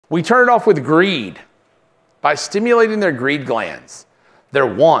We turn it off with greed by stimulating their greed glands, their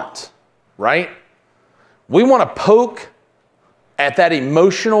want, right? We want to poke at that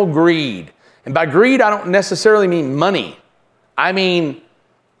emotional greed. And by greed, I don't necessarily mean money. I mean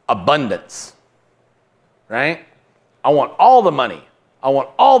abundance, right? I want all the money. I want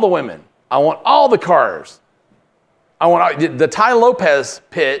all the women. I want all the cars. The Tai Lopez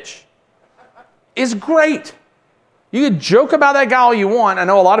pitch is great. You can joke about that guy all you want. I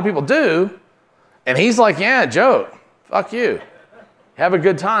know a lot of people do. And he's like, yeah, joke. Fuck you. Have a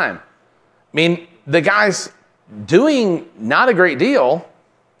good time. I mean, the guy's doing not a great deal,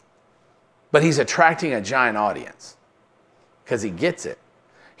 but he's attracting a giant audience because he gets it.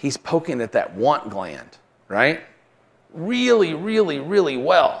 He's poking at that want gland, right? Really, really, really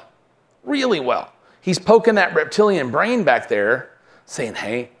well. Really well. He's poking that reptilian brain back there saying,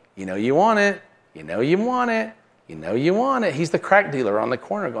 hey, you know you want it. You know you want it. You know you want it. He's the crack dealer on the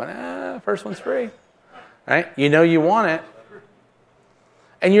corner going, first one's free. Right? You know you want it.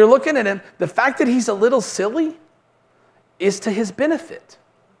 And you're looking at him. The fact that he's a little silly is to his benefit.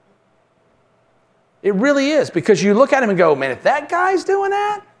 It really is. Because you look at him and go, man, if that guy's doing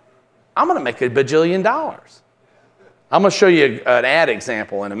that, I'm going to make $1 bajillion. I'm going to show you an ad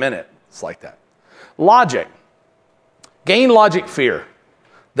example in a minute. It's like that. Logic. Gain, logic, fear.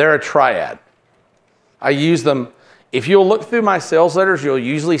 They're a triad. I use them. If you'll look through my sales letters, you'll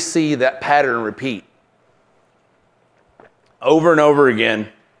usually see that pattern repeat over and over again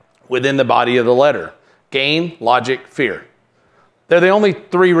within the body of the letter. Gain, logic, fear. They're the only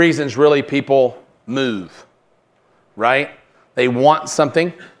three reasons really people move, right? They want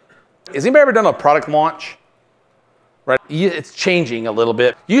something. Has anybody ever done a product launch? Right? It's changing a little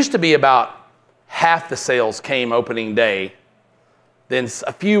bit. Used to be about half the sales came opening day, then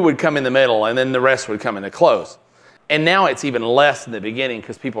a few would come in the middle, and then the rest would come in the close. And now it's even less in the beginning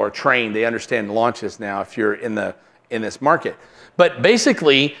because people are trained. They understand launches now if you're in this market. But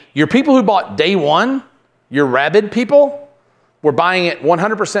basically, your people who bought day one, your rabid people, were buying it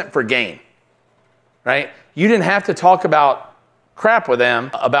 100% for gain, right? You didn't have to talk about crap with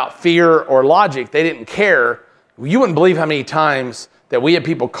them, about fear or logic. They didn't care. You wouldn't believe how many times that we had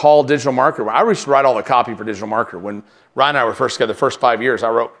people call digital marketer. I used to write all the copy for digital marketer. When Ryan and I were first together, the first 5 years, I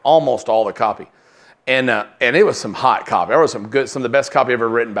wrote almost all the copy. And it was some hot copy. I wrote some of the best copy I've ever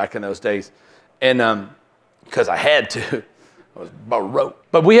written back in those days. And because I had to. I wrote.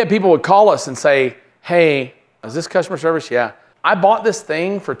 But we had people would call us and say, hey, is this customer service? Yeah. I bought this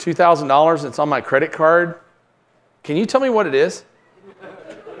thing for $2,000. It's on my credit card. Can you tell me what it is?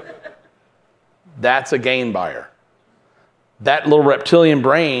 That's a gain buyer. That little reptilian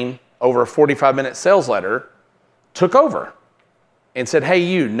brain over a 45-minute sales letter took over and said, hey,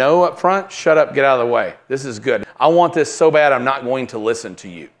 you, no up front, shut up, get out of the way. This is good. I want this so bad I'm not going to listen to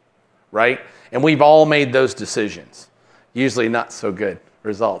you, right? And we've all made those decisions. Usually not so good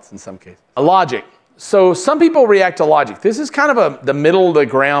results in some cases. Logic. So some people react to logic. This is kind of the middle of the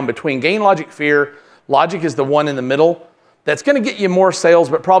ground between gain, logic, fear. Logic is the one in the middle that's going to get you more sales,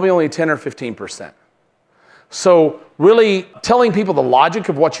 but probably only 10 or 15%. So really telling people the logic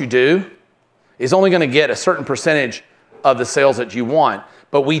of what you do is only going to get a certain percentage of the sales that you want.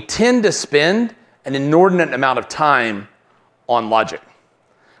 But we tend to spend an inordinate amount of time on logic.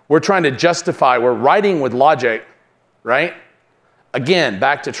 We're trying to justify, we're writing with logic, right? Again,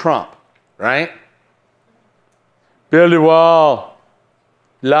 back to Trump, right? Build a wall,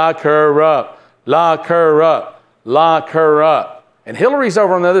 lock her up, lock her up, lock her up. And Hillary's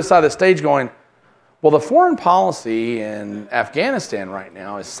over on the other side of the stage going, well, the foreign policy in Afghanistan right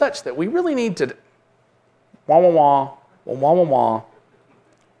now is such that we really need to wah, wah, wah, wah, wah, wah, wah,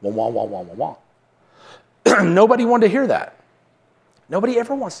 wah, wah, wah, wah, wah. Nobody wanted to hear that. Nobody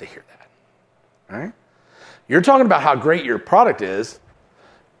ever wants to hear that, all right? You're talking about how great your product is.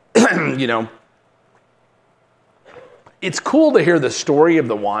 You know, it's cool to hear the story of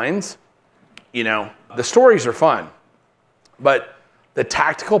the wines. You know, the stories are fun. But the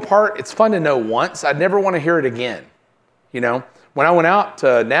tactical part, it's fun to know once. I'd never want to hear it again. You know, when I went out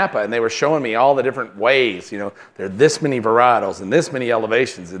to Napa and they were showing me all the different ways, you know, there are this many varietals and this many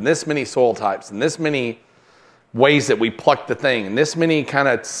elevations and this many soil types and this many ways that we pluck the thing and this many kind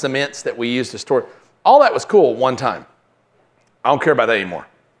of cements that we use to store. All that was cool one time. I don't care about that anymore.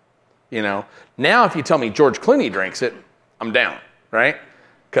 You know, now if you tell me George Clooney drinks it, I'm down, right?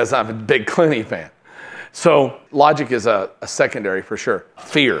 Because I'm a big Clooney fan. So logic is a secondary for sure.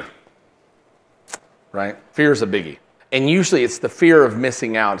 Fear, right? Fear is a biggie. And usually it's the fear of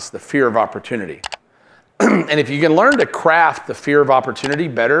missing out. It's the fear of opportunity. And if you can learn to craft the fear of opportunity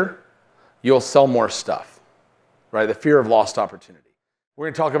better, you'll sell more stuff, right? The fear of lost opportunity. We're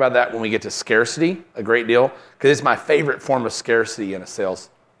going to talk about that when we get to scarcity a great deal, because it's my favorite form of scarcity in a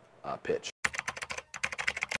sales pitch.